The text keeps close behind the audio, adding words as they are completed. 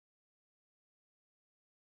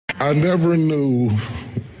I never knew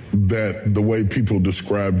that the way people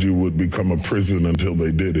described you would become a prison until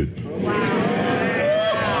they did it.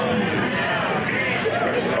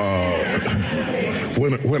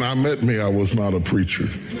 When I met me, I was not a preacher.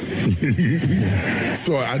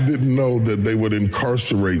 So I didn't know that they would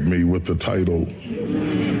incarcerate me with the title.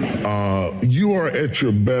 You are at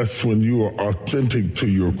your best when you are authentic to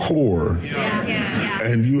your core.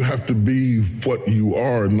 And you have to be what you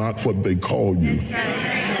are, not what they call you.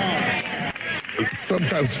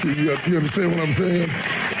 Sometimes, you understand what I'm saying?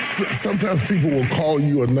 Sometimes people will call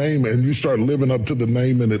you a name and you start living up to the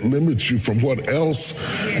name and it limits you from what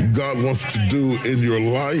else God wants to do in your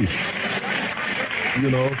life. You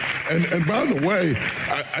know, and by the way,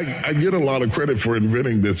 I get a lot of credit for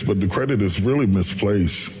inventing this, but the credit is really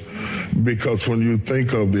misplaced. Because when you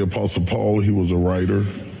think of the Apostle Paul, he was a writer.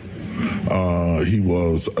 He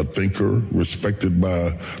was a thinker, respected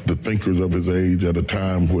by the thinkers of his age at a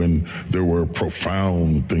time when there were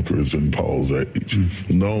profound thinkers in Paul's age,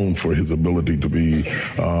 known for his ability to be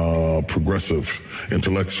progressive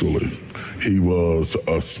intellectually. He was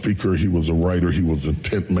a speaker, he was a writer, he was a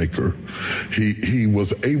tent maker. He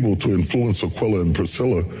was able to influence Aquila and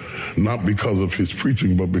Priscilla, not because of his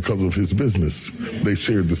preaching, but because of his business. They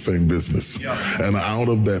shared the same business. And out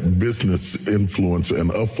of that business influence and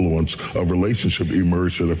affluence, a relationship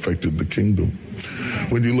emerged that affected the kingdom.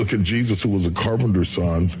 When you look at Jesus, who was a carpenter's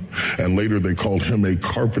son, and later they called him a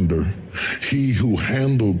carpenter, he who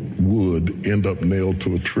handled wood ended up nailed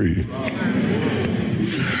to a tree.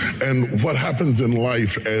 And what happens in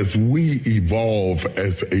life as we evolve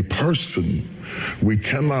as a person, we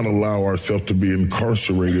cannot allow ourselves to be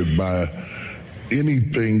incarcerated by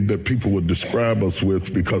anything that people would describe us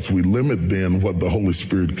with, because we limit then what the Holy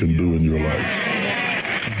Spirit can do in your life.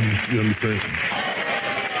 You understand?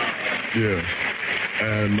 Yeah.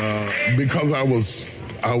 And because I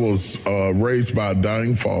was raised by a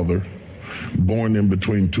dying father, born in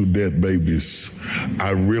between two dead babies, I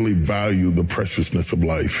really value the preciousness of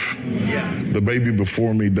life. The baby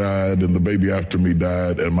before me died and the baby after me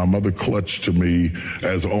died, and my mother clutched to me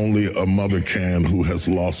as only a mother can who has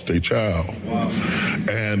lost a child.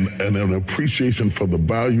 And an appreciation for the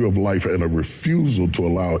value of life and a refusal to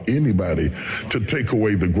allow anybody to take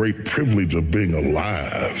away the great privilege of being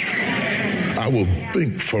alive. I will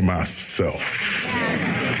think for myself.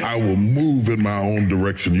 I will move in my own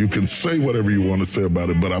direction. You can say whatever you want to say about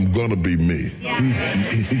it, but I'm going to be me.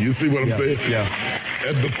 You see what I'm saying? Yeah.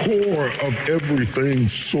 At the core of everything,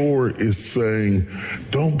 SOAR is saying,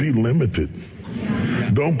 don't be limited.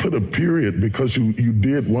 Don't put a period because you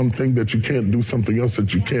did one thing that you can't do something else,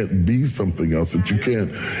 that you can't be something else, that you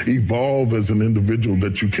can't evolve as an individual,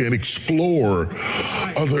 that you can't explore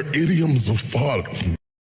other idioms of thought.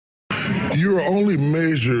 You're only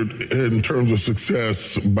measured in terms of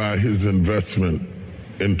success by his investment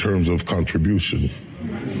in terms of contribution.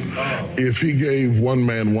 If he gave one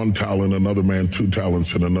man 1 talent, another man 2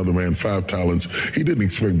 talents, and another man 5 talents, he didn't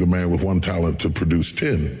expect the man with 1 talent to produce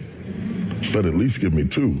 10, but at least give me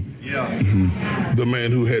 2. The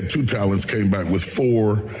man who had 2 talents came back with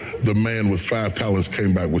 4. The man with 5 talents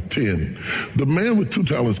came back with 10. The man with 2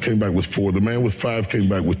 talents came back with 4. The man with 5 came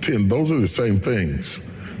back with 10. Those are the same things.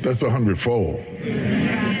 That's 100-fold.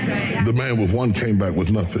 The man with 1 came back with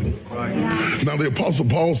nothing. Now, the Apostle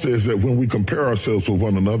Paul says that when we compare ourselves with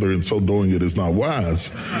one another, in so doing it is not wise,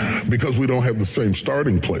 because we don't have the same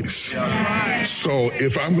starting place. So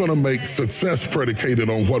if I'm going to make success predicated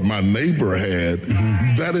on what my neighbor had,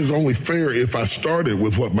 that is only fair if I started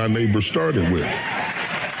with what my neighbor started with.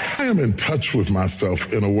 I am in touch with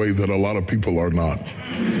myself in a way that a lot of people are not.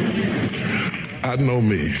 I know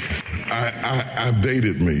me. I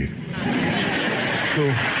dated me.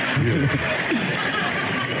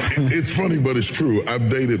 It's funny, but it's true. I've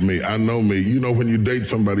dated me. I know me. You know, when you date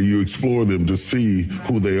somebody, you explore them to see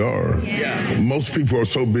who they are. Most people are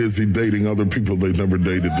so busy dating other people they never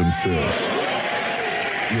dated themselves.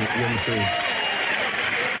 You understand?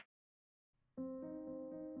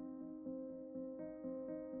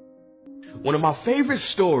 One of my favorite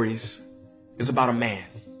stories is about a man.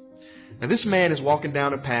 Now, this man is walking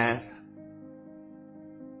down a path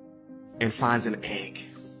and finds an egg,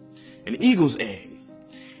 an eagle's egg.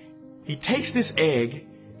 He takes this egg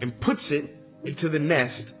and puts it into the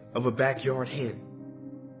nest of a backyard hen.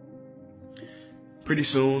 Pretty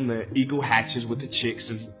soon, the eagle hatches with the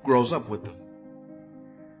chicks and grows up with them.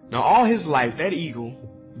 Now, all his life, that eagle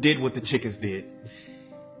did what the chickens did.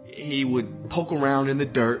 He would poke around in the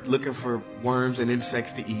dirt looking for worms and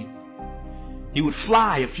insects to eat. He would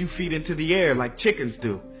fly a few feet into the air like chickens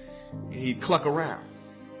do. He'd cluck around.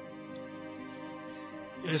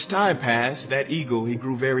 And as time passed, that eagle, he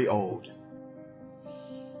grew very old.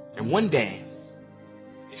 And one day,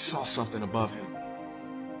 he saw something above him.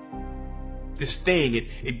 This thing,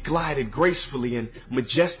 it glided gracefully and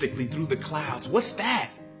majestically through the clouds. "What's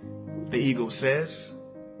that?" the eagle says.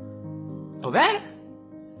 "Oh,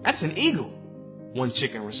 that's an eagle," one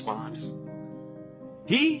chicken responds.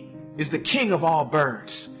 "He is the king of all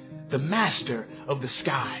birds, the master of the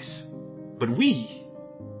skies. But we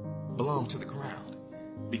belong to the ground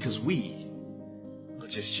because we are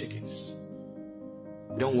just chickens.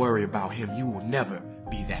 Don't worry about him. You will never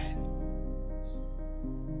be that."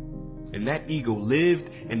 And that eagle lived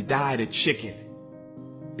and died a chicken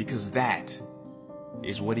because that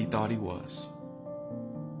is what he thought he was.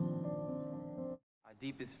 Our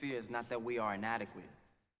deepest fear is not that we are inadequate.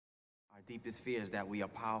 Our deepest fear is that we are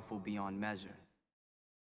powerful beyond measure.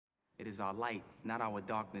 It is our light, not our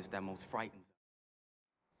darkness, that most frightens us.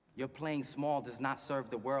 Your playing small does not serve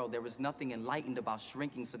the world. There is nothing enlightened about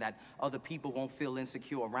shrinking so that other people won't feel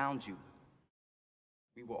insecure around you.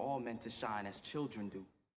 We were all meant to shine as children do.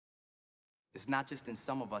 It's not just in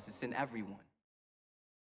some of us, it's in everyone.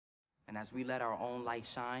 And as we let our own light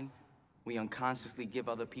shine, we unconsciously give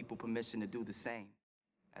other people permission to do the same.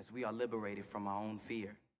 As we are liberated from our own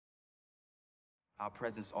fear, our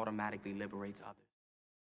presence automatically liberates others.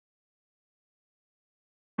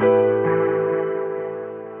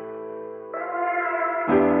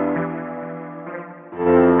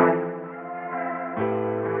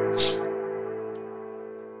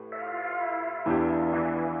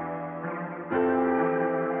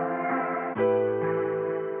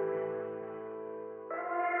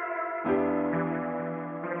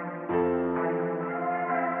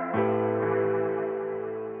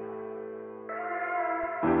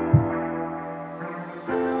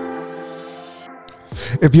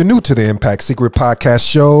 If you're new to the Impact Secret Podcast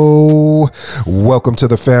Show, welcome to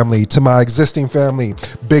the family. To my existing family,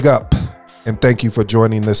 big up and thank you for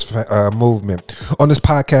joining this movement. On this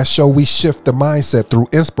podcast show, we shift the mindset through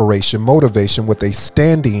inspiration, motivation with a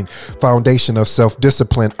standing foundation of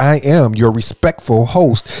self-discipline. I am your respectful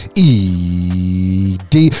host,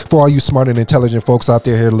 E.D. For all you smart and intelligent folks out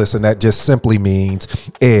there here, listen, that just simply means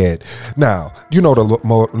Ed. Now, you know the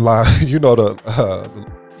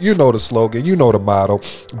slogan, you know the motto,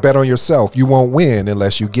 bet on yourself. You won't win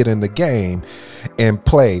unless you get in the game and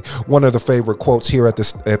play. One of the favorite quotes here at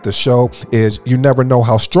the show is, "You never know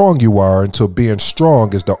how strong you are until being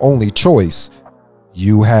strong is the only choice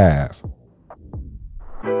you have."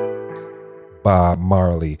 Bob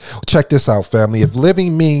Marley. Check this out, family. If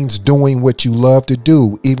living means doing what you love to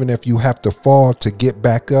do, even if you have to fall to get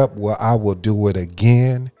back up, well, I will do it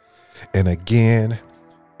again and again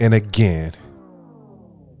and again.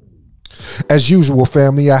 As usual,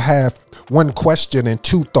 family, I have one question and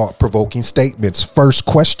two thought-provoking statements. First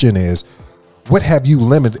question is, what have you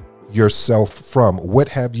limited yourself from? What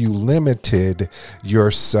have you limited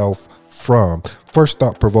yourself from? First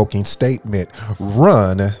thought-provoking statement,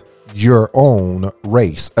 run your own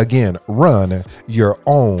race. Again, run your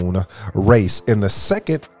own race. And the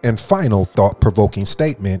second and final thought-provoking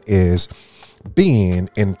statement is being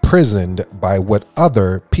imprisoned by what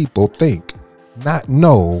other people think, not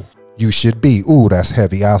know you should be. Ooh, that's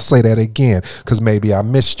heavy. I'll say that again because maybe I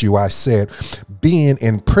missed you. I said being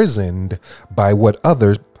imprisoned by what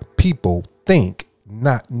other people think,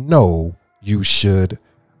 not know you should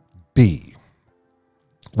be.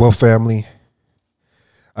 Well, family,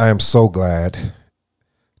 I am so glad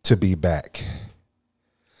to be back.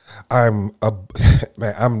 I'm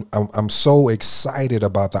so excited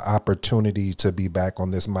about the opportunity to be back on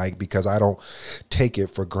this mic because I don't take it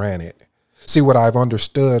for granted. See, what I've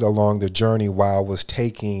understood along the journey while I was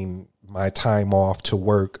taking my time off to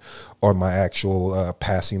work on my actual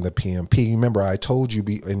passing the PMP. Remember, I told you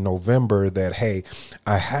in November that, hey,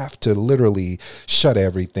 I have to literally shut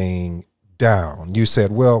everything down. You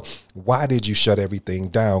said, well, why did you shut everything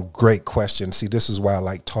down? Great question. See, this is why I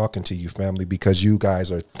like talking to you, family, because you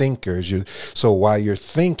guys are thinkers. So while you're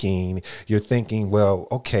thinking, well,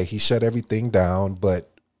 okay, he shut everything down, but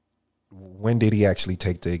when did he actually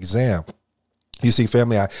take the exam? You see,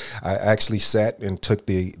 family, I actually sat and took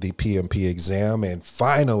the PMP exam, and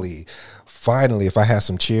finally, if I had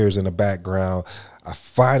some cheers in the background,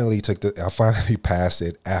 I finally passed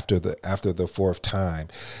it after the fourth time.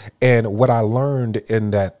 And what I learned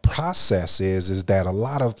in that process is that a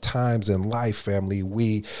lot of times in life, family,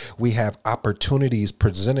 we have opportunities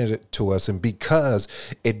presented to us, and because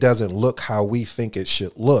it doesn't look how we think it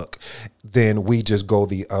should look, then we just go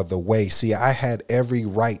the other way. See, I had every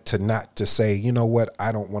right to say, you know what,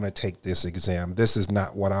 I don't want to take this exam. This is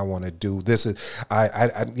not what I want to do. This is,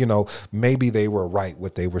 maybe they were right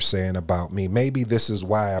what they were saying about me. Maybe this is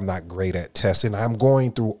why I'm not great at testing. I'm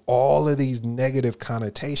going through all of these negative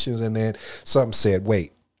connotations, and then something said,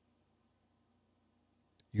 wait,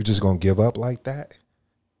 you just gonna give up like that?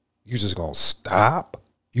 You just gonna stop?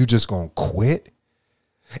 You just gonna quit?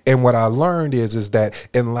 And what I learned is that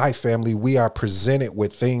in life, family, we are presented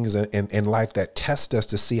with things in life that test us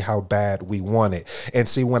to see how bad we want it. And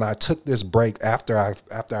see, when I took this break after I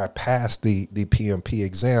passed the PMP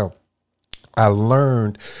exam, I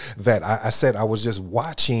learned that I said I was just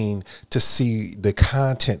watching to see the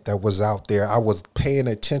content that was out there. I was paying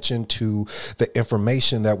attention to the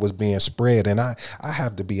information that was being spread. And I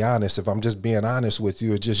have to be honest, if I'm just being honest with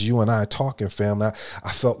you, it's just you and I talking, family.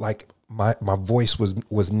 I felt like my voice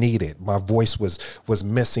was needed. My voice was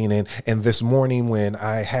missing. And this morning when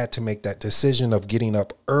I had to make that decision of getting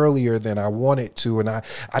up earlier than I wanted to, and I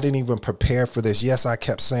didn't even prepare for this. Yes, I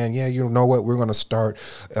kept saying, yeah, you know what, we're going to start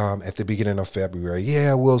at the beginning of February.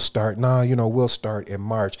 Yeah, we'll start. No, we'll start in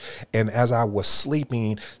March. And as I was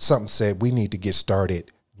sleeping, something said, we need to get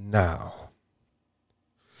started now.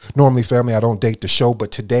 Normally, family, I don't date the show, but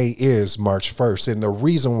today is March 1st. And the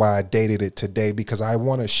reason why I dated it today, because I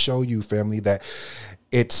want to show you, family, that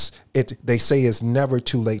they say it's never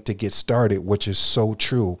too late to get started, which is so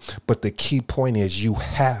true. But the key point is you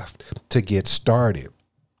have to get started.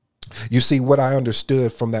 You see, what I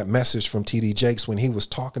understood from that message from TD Jakes when he was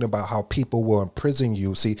talking about how people will imprison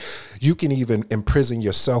you. See, you can even imprison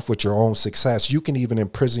yourself with your own success. You can even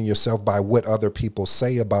imprison yourself by what other people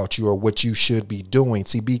say about you or what you should be doing.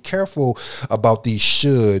 See, be careful about these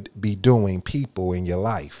should be doing people in your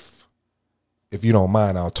life. If you don't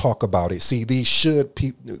mind, I'll talk about it. See, these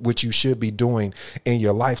what you should be doing in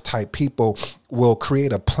your life type people will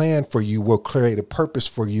create a plan for you, will create a purpose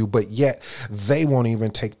for you, but yet they won't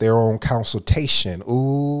even take their own consultation.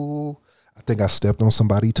 Ooh, I think I stepped on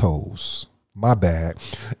somebody's toes. My bad.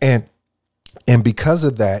 And because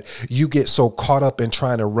of that, you get so caught up in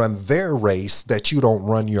trying to run their race that you don't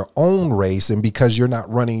run your own race. And because you're not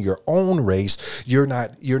running your own race, you're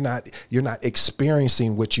not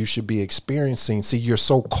experiencing what you should be experiencing. See, you're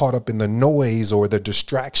so caught up in the noise or the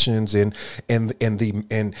distractions and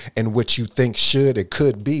what you think should or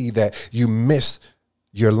could be that you miss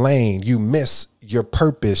your lane, you miss your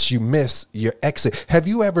purpose, you miss your exit. Have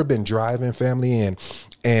you ever been driving, family,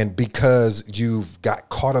 and because you've got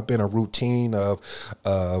caught up in a routine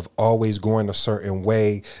of always going a certain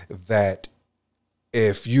way, that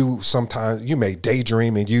if sometimes you may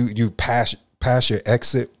daydream and you pass your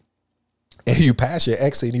exit, and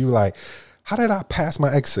you're like, how did I pass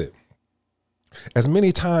my exit? As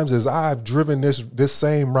many times as I've driven this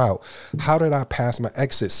same route, how did I pass my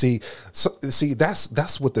exit? See,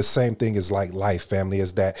 that's what the same thing is like life, family,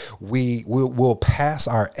 is that we'll pass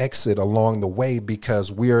our exit along the way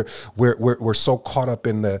because we're so caught up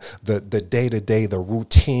in the day-to-day, the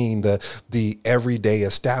routine, the everyday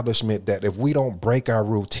establishment, that if we don't break our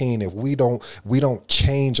routine, if we don't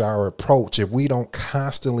change our approach, if we don't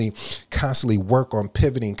constantly work on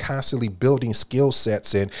pivoting, constantly building skill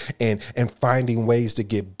sets and finding ways to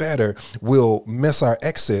get better, we'll miss our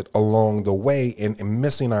exit along the way. And in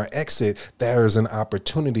missing our exit, there's an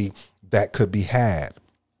opportunity that could be had.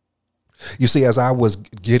 You see, as I was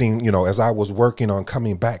working on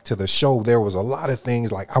coming back to the show, there was a lot of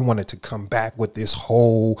things like I wanted to come back with this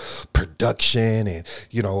whole production. And,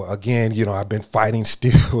 again, I've been fighting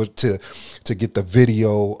still to get the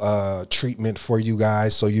video treatment for you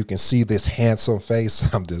guys so you can see this handsome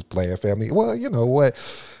face. I'm just playing, family. Well, you know what?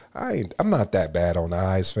 I'm not that bad on the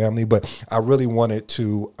eyes, family, but I really wanted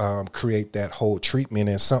to create that whole treatment.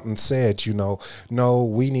 And something said, no,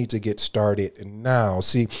 we need to get started now.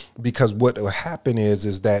 See, because what will happen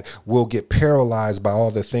is that we'll get paralyzed by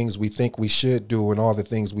all the things we think we should do and all the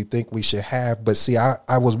things we think we should have. But see,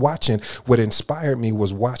 I was watching, what inspired me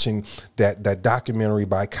was watching that documentary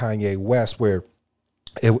by Kanye West where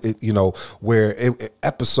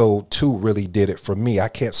Episode 2 really did it for me. I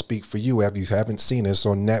can't speak for you if you haven't seen it. It's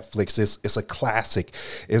on Netflix. It's a classic.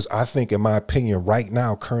 Is, I think, in my opinion, right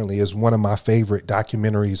now, currently, is one of my favorite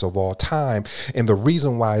documentaries of all time. And the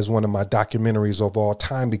reason why is one of my documentaries of all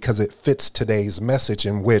time, because it fits today's message,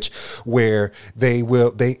 in which where they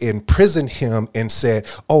imprison him and said,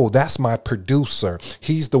 oh, that's my producer.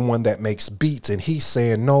 He's the one that makes beats. And he's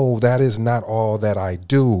saying, no, that is not all that I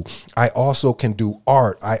do. I also can do art.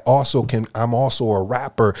 I'm also a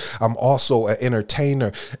rapper. I'm also an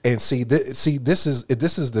entertainer. And this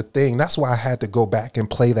is the thing. That's why I had to go back and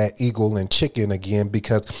play that Eagle and Chicken again,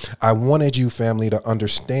 because I wanted you, family, to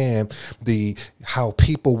understand how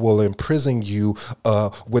people will imprison you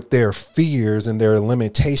with their fears and their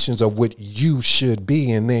limitations of what you should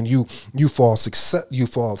be, and then you fall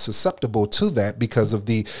susceptible to that because of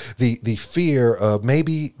the fear of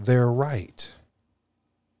maybe they're right.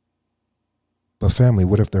 But family,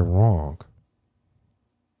 what if they're wrong?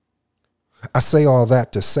 I say all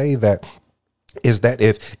that to say that is that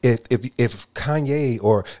if Kanye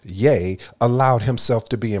or Ye allowed himself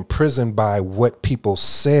to be imprisoned by what people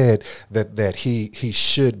said that he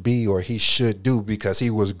should be or he should do, because he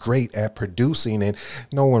was great at producing and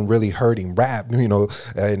no one really heard him rap,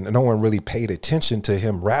 and no one really paid attention to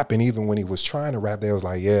him rapping. Even when he was trying to rap, they was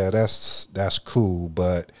like, yeah, that's cool,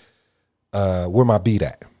 but where my beat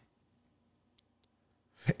at?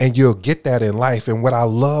 And you'll get that in life. And what I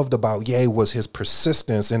loved about Ye was his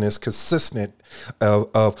persistence and his consistent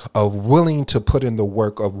of willing to put in the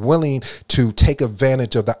work, of willing to take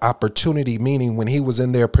advantage of the opportunity. Meaning, when he was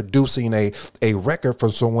in there producing a record for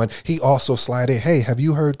someone, he also slided, hey, have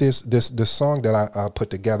you heard this song that I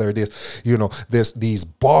put together? These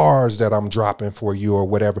bars that I'm dropping for you or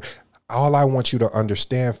whatever. All I want you to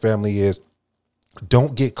understand, family, is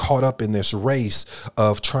don't get caught up in this race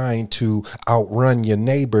of trying to outrun your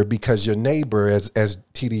neighbor, because your neighbor, as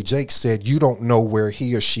TD Jakes said, you don't know where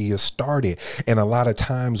he or she has started. And a lot of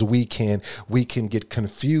times we can get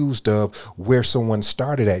confused of where someone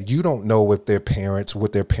started at. You don't know what their parents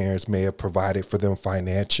may have provided for them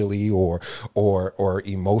financially or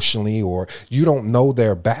emotionally, or you don't know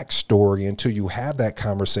their backstory until you have that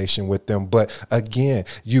conversation with them. But again,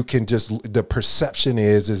 you can the perception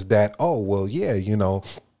is that, oh, well, yeah,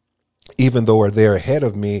 even though they're ahead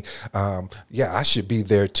of me, I should be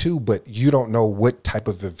there too. But you don't know what type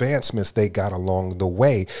of advancements they got along the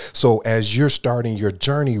way. So as you're starting your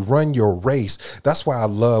journey, run your race. That's why I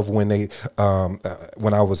love when they,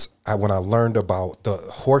 when I learned about the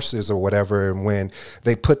horses or whatever, and when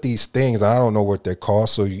they put these things, I don't know what they're called.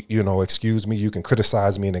 So, excuse me, you can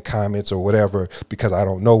criticize me in the comments or whatever, because I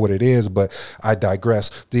don't know what it is, but I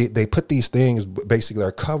digress. They put these things, basically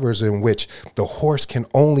are covers, in which the horse can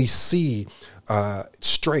only see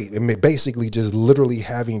straight, and basically just literally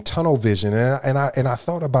having tunnel vision. And I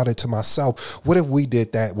thought about it to myself, what if we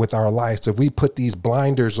did that with our lives? If we put these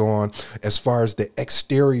blinders on as far as the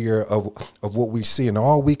exterior of what we see, and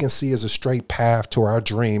all we can see is a straight path to our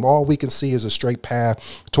dream, all we can see is a straight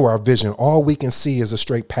path to our vision, all we can see is a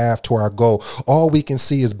straight path to our goal, all we can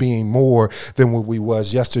see is being more than what we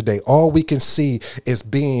was yesterday, all we can see is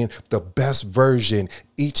being the best version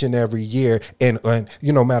each and every year. And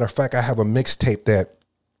matter of fact, I have a mixtape that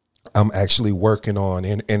I'm actually working on,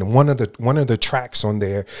 and one of the tracks on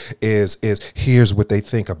there is here's what they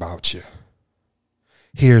think about you.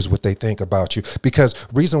 Here's what they think about you. Because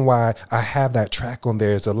reason why I have that track on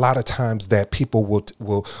there is a lot of times that people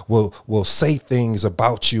will say things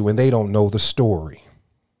about you and they don't know the story.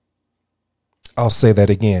 I'll say that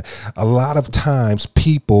again. A lot of times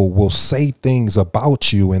people will say things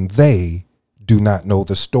about you and they do not know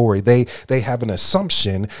the story. They have an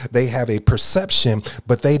assumption, they have a perception,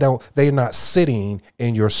 but they're not sitting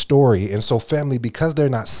in your story. And so, family, because they're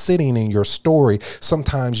not sitting in your story,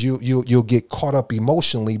 sometimes you'll get caught up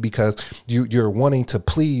emotionally because you're wanting to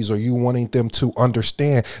please, or you wanting them to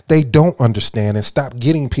understand. They don't understand, and stop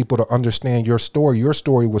getting people to understand your story. Your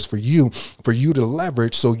story was for you to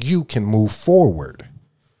leverage so you can move forward.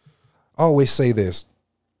 I always say this.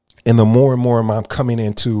 And the more and more I'm coming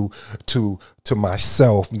into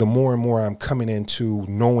myself, the more and more I'm coming into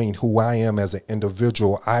knowing who I am as an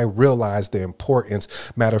individual, I realize the importance.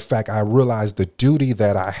 Matter of fact, I realize the duty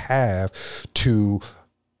that I have to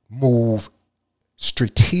move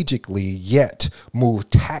strategically, yet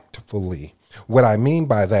move tactfully. What I mean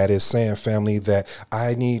by that is saying, family, that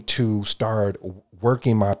I need to start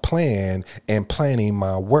working my plan and planning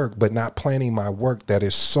my work, but not planning my work that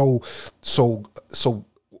is so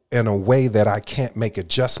in a way that I can't make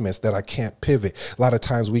adjustments, that I can't pivot. A lot of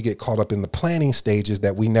times we get caught up in the planning stages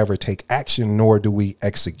that we never take action, nor do we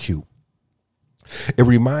execute. It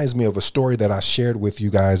reminds me of a story that I shared with you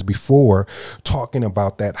guys before, talking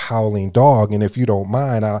about that howling dog. And if you don't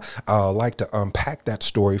mind, I'll like to unpack that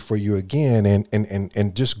story for you again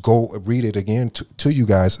and just go read it again to you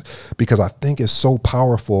guys, because I think it's so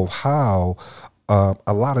powerful how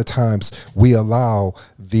a lot of times we allow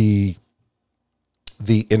the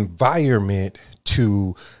environment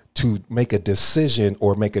to make a decision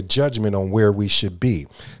or make a judgment on where we should be.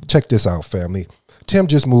 Check this out, family. Tim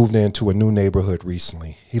just moved into a new neighborhood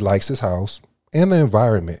recently. He likes his house and the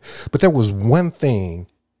environment, but there was one thing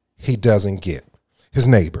he doesn't get: his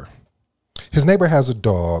neighbor. His neighbor has a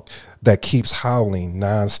dog that keeps howling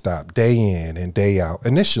nonstop, day in and day out.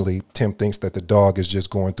 Initially, Tim thinks that the dog is just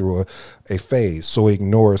going through a phase, so he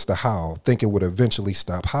ignores the howl, thinking it would eventually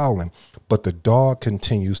stop howling. But the dog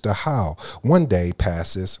continues to howl. One day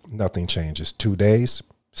passes, nothing changes. 2 days,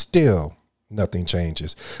 still nothing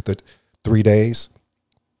changes. 3 days,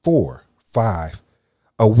 4, 5,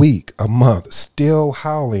 a week, a month, still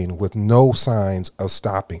howling with no signs of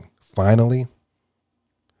stopping. Finally,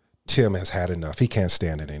 Tim has had enough. He can't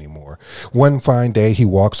stand it anymore. One fine day, he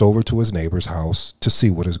walks over to his neighbor's house to see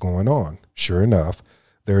what is going on. Sure enough,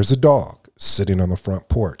 there's a dog sitting on the front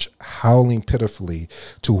porch, howling pitifully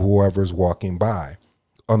to whoever's walking by.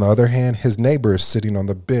 On the other hand, his neighbor is sitting on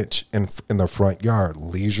the bench in the front yard,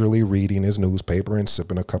 leisurely reading his newspaper and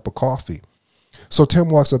sipping a cup of coffee. So Tim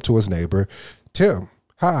walks up to his neighbor. Tim,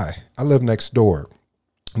 hi, I live next door.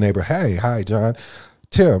 Neighbor, hey, hi, John.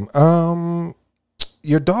 Tim,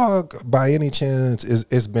 your dog, by any chance,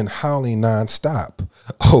 is been howling nonstop.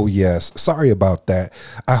 Oh yes, sorry about that.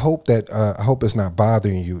 I hope it's not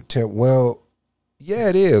bothering you, Tim. Well, yeah,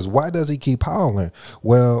 it is. Why does he keep howling?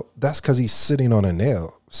 Well, that's because he's sitting on a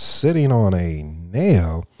nail. Sitting on a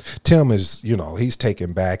nail. Tim is, he's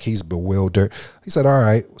taken back. He's bewildered. He said, all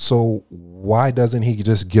right, so why doesn't he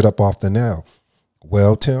just get up off the nail?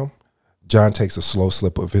 Well, Tim, John takes a slow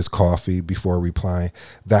sip of his coffee before replying.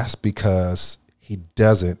 That's because he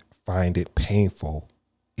doesn't find it painful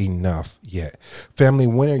enough yet. Family,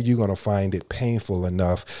 when are you going to find it painful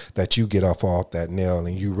enough that you get off that nail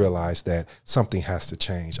and you realize that something has to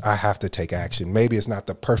change? I have to take action. Maybe it's not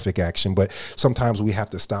the perfect action, but sometimes we have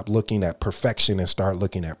to stop looking at perfection and start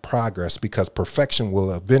looking at progress, because perfection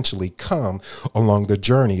will eventually come along the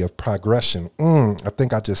journey of progression. I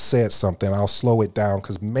think I just said something. I'll slow it down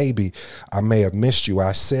because maybe I may have missed you.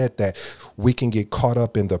 I said that we can get caught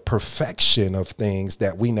up in the perfection of things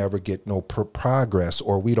that we never get no progress,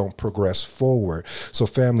 or we don't progress forward. So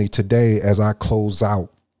family, today, as I close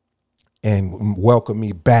out and welcome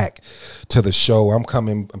me back to the show, I'm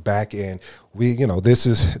coming back, and this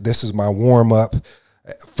is my warm up.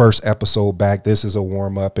 First episode back. This is a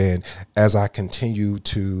warm up, and as I continue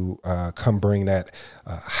to come bring that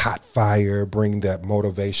hot fire, bring that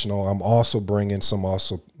motivational, I'm also bringing some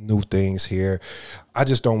new things here. I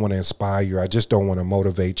just don't want to inspire you. I just don't want to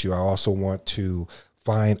motivate you. I also want to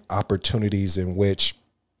find opportunities in which,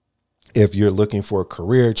 if you're looking for a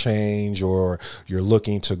career change or you're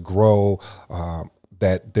looking to grow,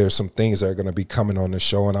 that there's some things that are going to be coming on the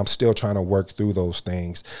show, and I'm still trying to work through those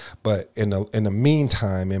things. But in the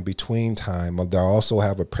meantime, in between time, I also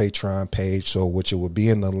have a Patreon page, so which it will be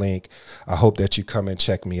in the link. I hope that you come and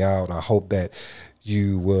check me out. I hope that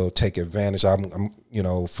you will take advantage. I'm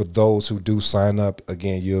for those who do sign up,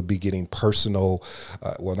 again, you'll be getting personal,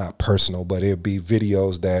 well, not personal, but it'll be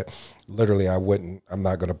videos that literally I'm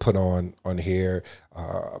not going to put on here.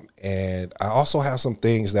 And I also have some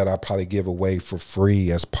things that I'll probably give away for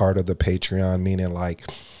free as part of the Patreon, meaning like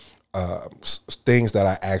things that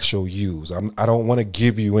I actually use. I don't want to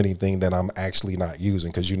give you anything that I'm actually not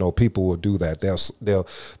using, because people will do that.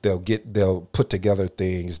 They'll put together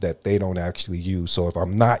things that they don't actually use. So if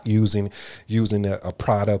I'm not using a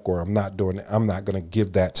product, or I'm not doing it, I'm not going to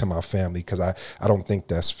give that to my family, because I don't think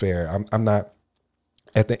that's fair. I'm not.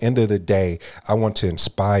 At the end of the day, I want to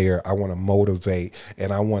inspire, I want to motivate,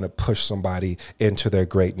 and I want to push somebody into their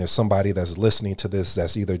greatness. Somebody that's listening to this,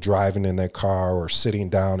 that's either driving in their car or sitting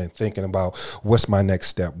down and thinking about, what's my next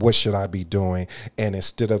step? What should I be doing? And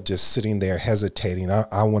instead of just sitting there hesitating,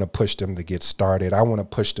 I want to push them to get started. I want to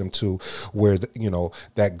push them to where,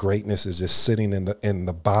 that greatness is just sitting in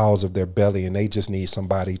the bowels of their belly, and they just need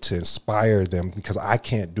somebody to inspire them, because I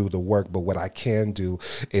can't do the work, but what I can do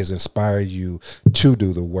is inspire you to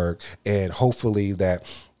do the work. And hopefully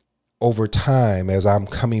that over time, as I'm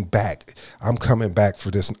coming back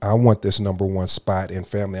for this. I want this number one spot in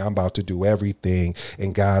family. I'm about to do everything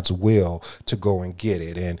in God's will to go and get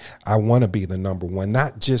it. And I want to be the number one,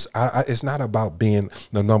 not just, it's not about being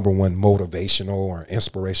the number one motivational or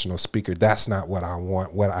inspirational speaker. That's not what I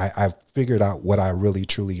want. What I've figured out what I really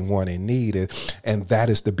truly want and need is, and that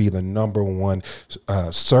is to be the number one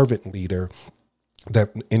servant leader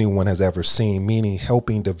that anyone has ever seen, meaning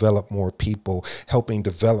helping develop more people, helping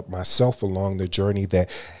develop myself along the journey, that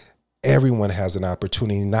everyone has an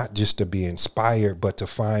opportunity not just to be inspired, but to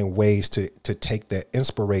find ways to take that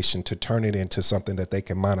inspiration, to turn it into something that they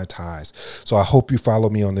can monetize. So I hope you follow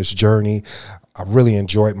me on this journey. I really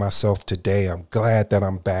enjoyed myself today. I'm glad that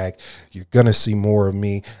I'm back. You're going to see more of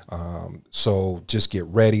me. So just get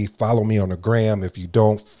ready. Follow me on the gram. If you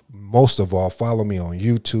don't, most of all, follow me on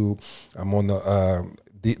YouTube. I'm on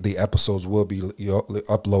the episodes will be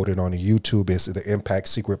uploaded on the YouTube. It's the Impact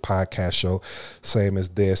Secret Podcast Show. Same as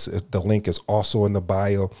this. The link is also in the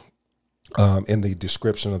bio, in the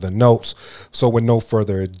description of the notes. So with no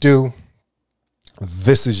further ado,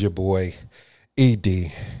 this is your boy,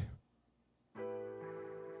 ED.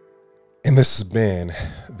 And this has been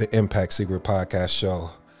the Impact Secret Podcast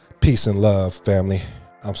Show. Peace and love, family.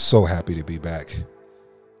 I'm so happy to be back.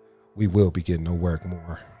 We will be getting to work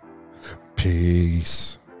more.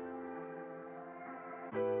 Peace.